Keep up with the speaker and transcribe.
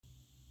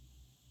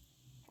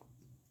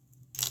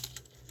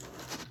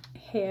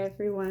Hey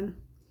everyone.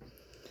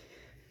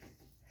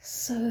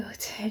 So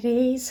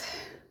today's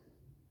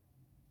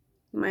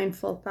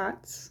mindful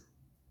thoughts.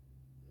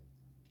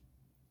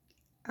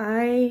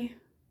 I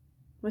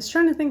was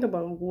trying to think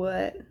about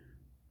what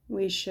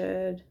I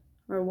should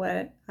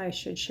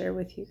share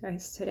with you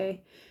guys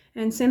today.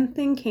 And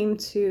something came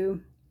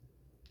to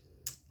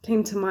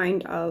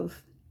mind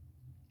of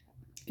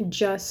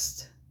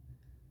just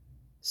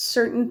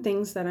certain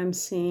things that I'm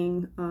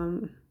seeing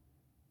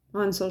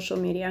on social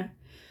media.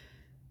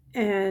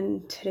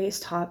 And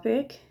today's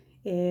topic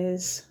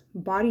is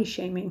body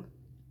shaming.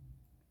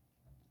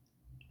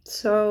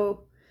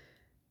 So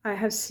I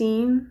have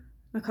seen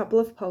a couple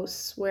of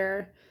posts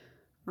where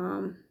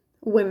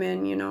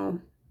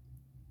women,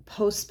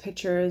 post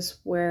pictures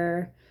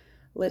where,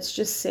 let's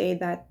just say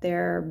that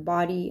their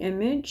body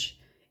image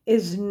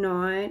is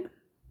not, I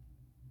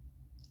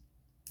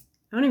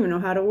don't even know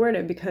how to word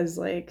it, because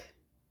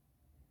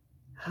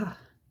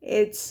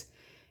it's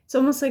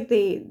almost like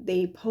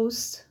they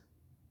post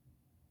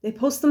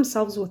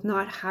themselves with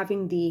not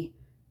having the,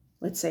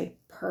 let's say,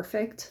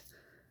 perfect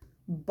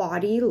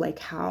body, like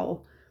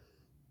how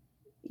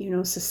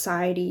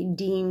society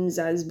deems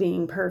as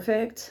being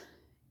perfect.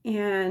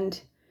 And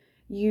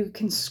you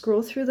can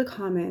scroll through the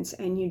comments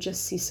and you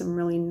just see some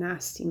really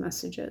nasty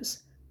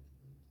messages,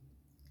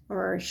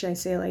 or should I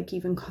say, like,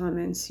 even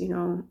comments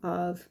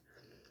of,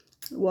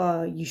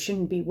 well, you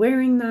shouldn't be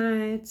wearing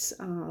that,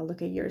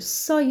 look at your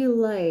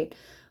cellulite,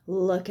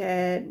 look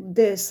at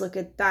this, look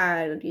at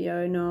that,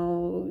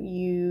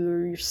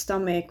 your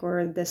stomach,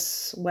 or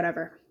this,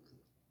 whatever.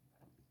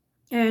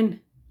 And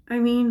I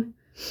mean,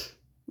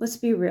 let's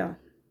be real.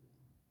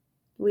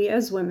 We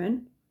as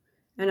women,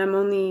 and I'm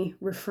only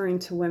referring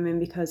to women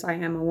because I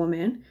am a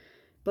woman,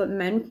 but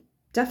men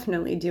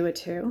definitely do it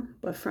too.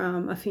 But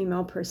from a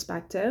female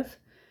perspective,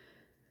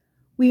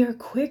 we are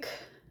quick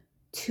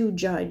to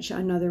judge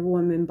another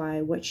woman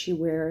by what she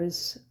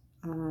wears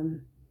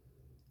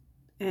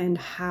and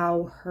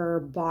how her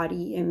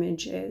body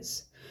image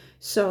is.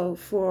 So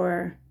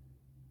for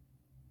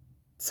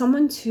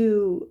someone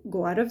to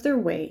go out of their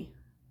way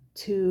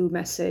to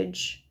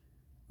to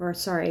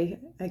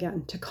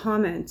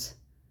comment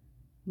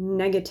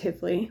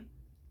negatively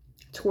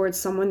towards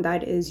someone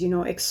that is,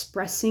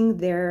 expressing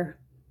their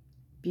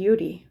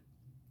beauty,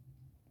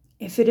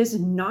 if it is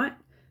not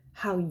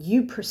how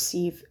you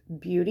perceive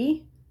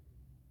beauty,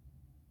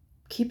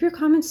 keep your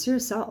comments to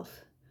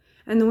yourself.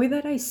 And the way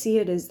that I see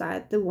it is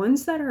that the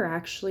ones that are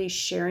actually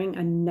sharing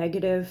a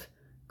negative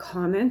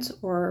comment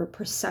or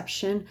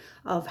perception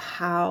of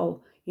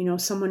how,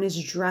 someone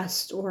is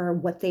dressed or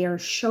what they are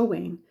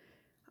showing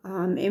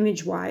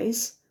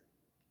image-wise,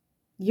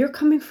 you're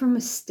coming from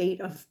a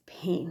state of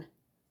pain,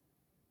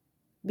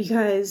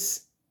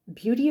 because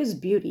beauty is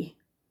beauty.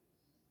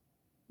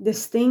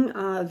 This thing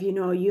of,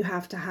 you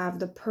have to have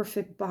the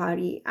perfect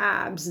body,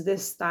 abs,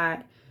 this,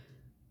 that.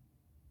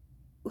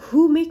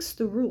 Who makes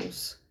the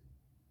rules?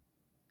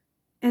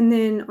 And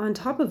then on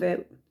top of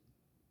it,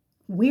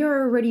 we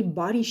are already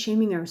body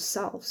shaming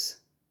ourselves.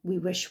 We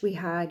wish we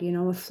had,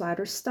 a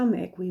flatter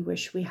stomach. We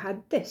wish we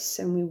had this,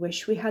 and we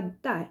wish we had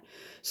that.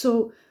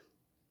 So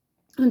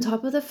on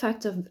top of the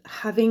fact of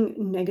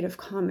having negative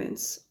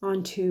comments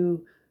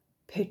onto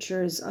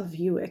pictures of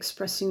you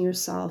expressing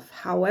yourself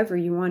however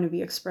you want to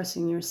be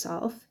expressing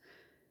yourself,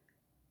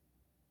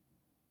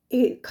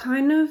 it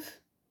kind of,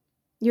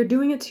 you're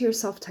doing it to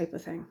yourself type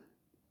of thing.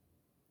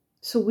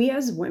 So we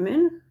as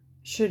women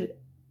should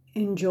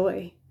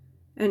enjoy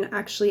and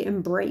actually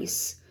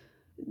embrace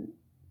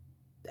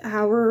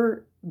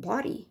our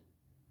body.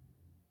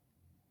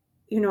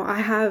 I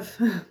have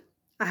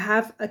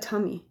a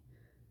tummy,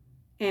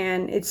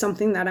 and it's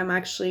something that I'm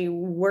actually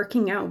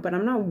working out, but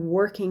I'm not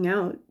working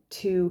out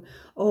to,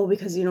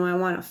 because, I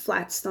want a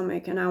flat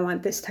stomach and I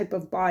want this type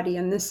of body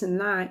and this and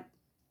that.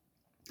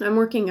 I'm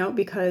working out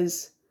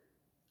because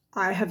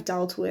I have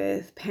dealt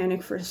with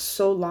panic for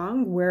so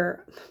long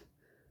where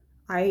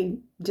I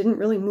didn't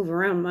really move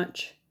around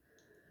much.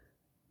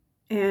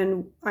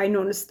 And I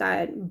noticed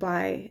that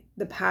by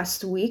the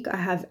past week, I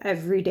have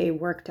every day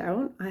worked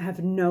out. I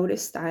have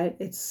noticed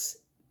that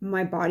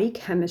my body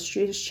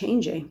chemistry is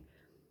changing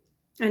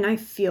and I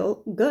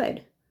feel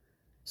good.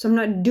 So I'm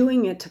not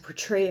doing it to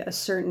portray a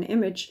certain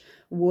image.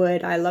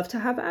 Would I love to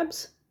have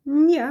abs?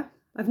 Yeah,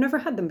 I've never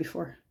had them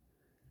before.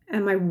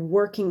 Am I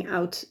working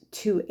out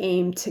to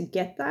aim to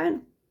get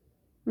that?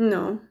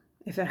 No.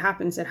 If it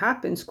happens, it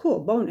happens.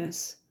 Cool,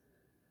 bonus.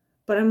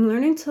 But I'm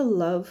learning to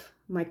love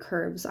my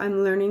curves.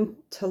 I'm learning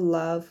to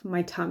love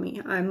my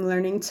tummy. I'm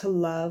learning to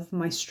love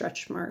my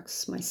stretch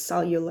marks, my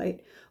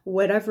cellulite,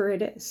 whatever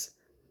it is.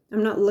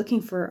 I'm not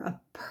looking for a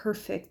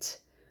perfect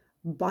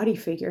body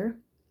figure,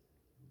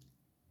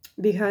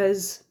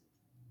 because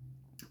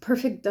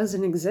perfect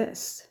doesn't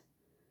exist.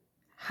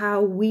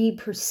 How we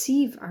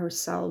perceive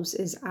ourselves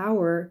is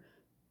our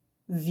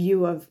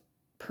view of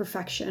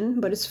perfection,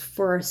 but it's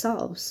for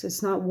ourselves.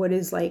 It's not what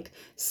is like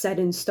set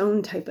in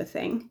stone type of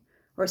thing,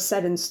 or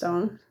set in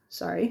stone,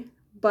 sorry.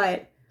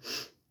 But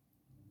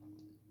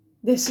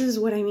this is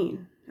what I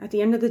mean. At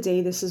the end of the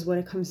day, this is what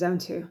it comes down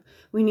to.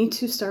 We need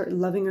to start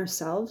loving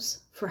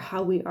ourselves for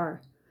how we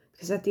are.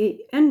 Because at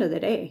the end of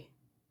the day,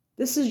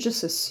 this is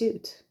just a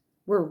suit.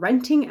 We're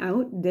renting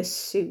out this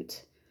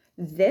suit.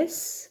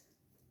 This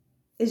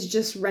is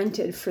just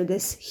rented for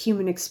this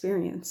human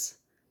experience.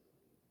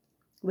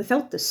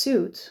 Without the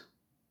suit,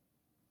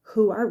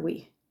 who are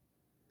we?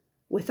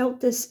 Without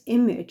this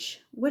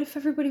image, what if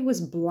everybody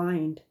was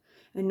blind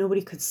and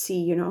nobody could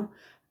see,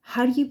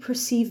 How do you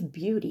perceive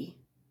beauty?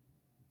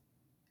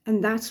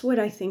 And that's what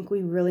I think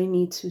we really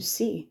need to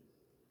see.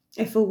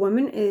 If a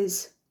woman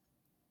is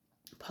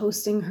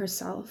posting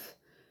herself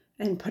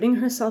and putting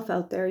herself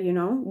out there,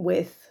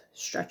 with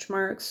stretch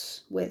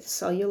marks, with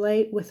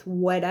cellulite, with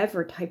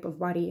whatever type of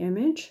body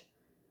image,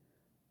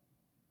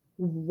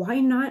 why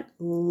not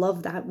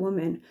love that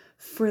woman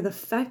for the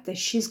fact that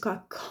she's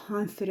got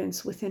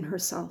confidence within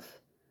herself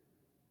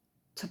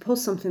to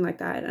post something like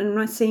that? And I'm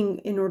not saying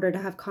in order to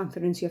have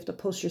confidence, you have to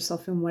post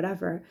yourself in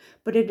whatever,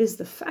 but it is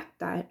the fact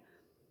that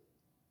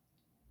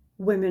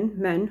women,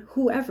 men,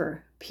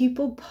 whoever,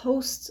 people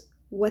post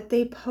what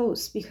they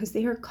post because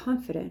they are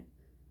confident.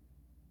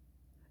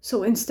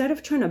 So instead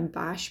of trying to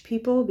bash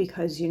people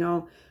because,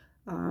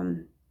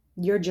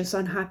 you're just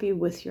unhappy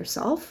with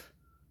yourself,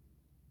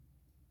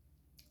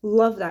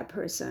 love that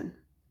person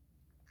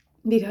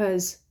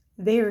because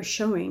they are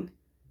showing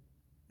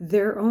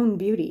their own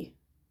beauty.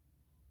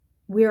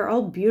 We are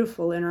all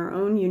beautiful in our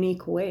own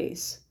unique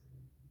ways.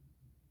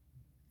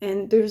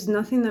 And there's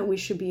nothing that we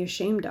should be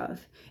ashamed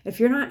of. If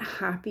you're not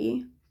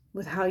happy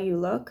with how you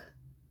look,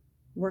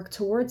 work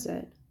towards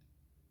it.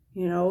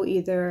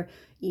 Either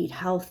eat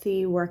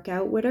healthy, work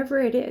out, whatever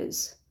it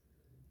is.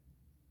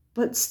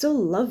 But still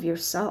love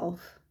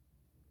yourself.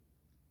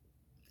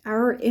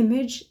 Our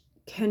image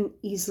can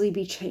easily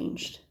be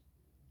changed.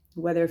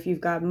 Whether if you've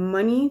got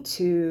money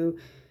to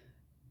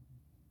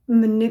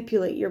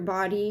manipulate your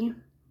body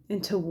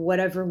into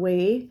whatever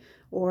way,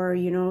 or,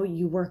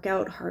 you work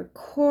out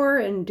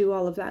hardcore and do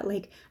all of that.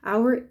 Like,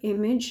 our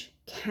image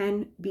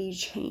can be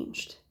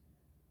changed.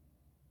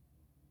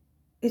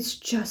 It's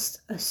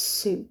just a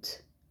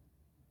suit.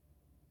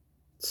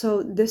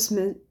 So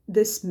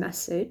this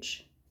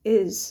message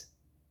is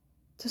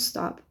to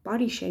stop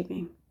body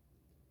shaming.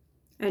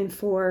 And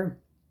for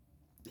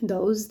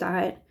those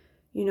that,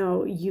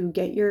 you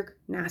get your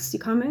nasty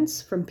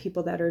comments from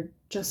people that are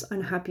just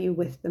unhappy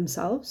with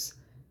themselves,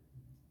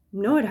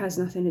 no, it has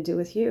nothing to do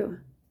with you.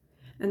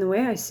 And the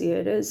way I see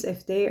it is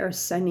if they are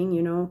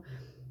sending,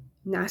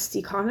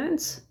 nasty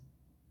comments,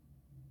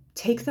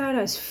 take that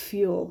as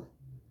fuel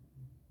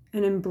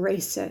and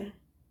embrace it,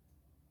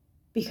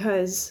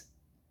 because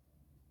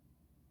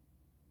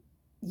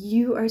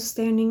you are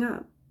standing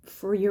up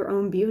for your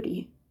own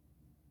beauty.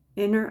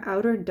 Inner,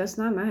 outer, does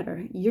not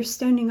matter. You're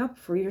standing up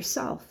for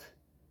yourself.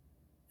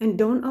 And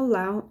don't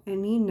allow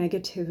any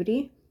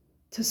negativity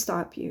to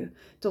stop you.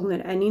 Don't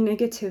let any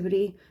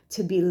negativity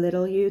to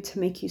belittle you, to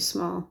make you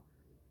small.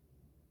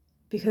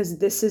 Because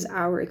this is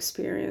our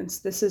experience.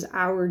 This is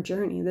our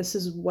journey. This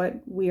is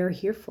what we are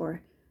here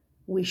for.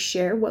 We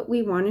share what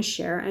we want to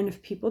share. And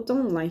if people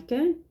don't like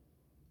it,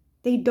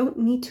 they don't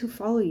need to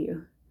follow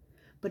you.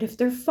 But if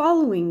they're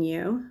following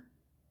you,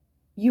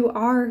 you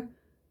are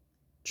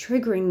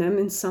triggering them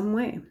in some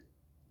way.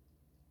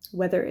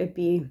 Whether it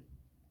be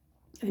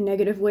a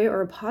negative way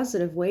or a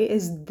positive way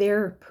is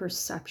their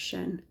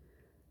perception,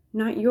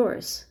 not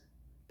yours.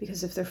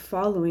 Because if they're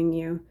following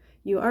you,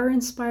 you are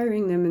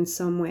inspiring them in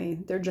some way.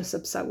 They're just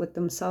upset with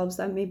themselves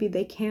that maybe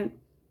they can't,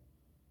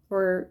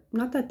 or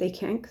not that they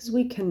can't, because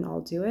we can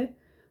all do it,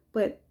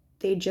 but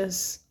they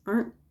just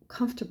aren't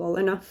comfortable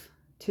enough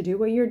to do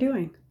what you're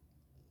doing.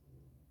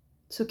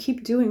 So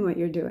keep doing what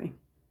you're doing.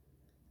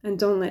 And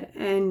don't let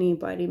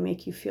anybody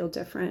make you feel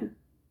different.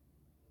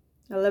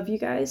 I love you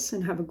guys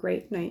and have a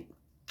great night.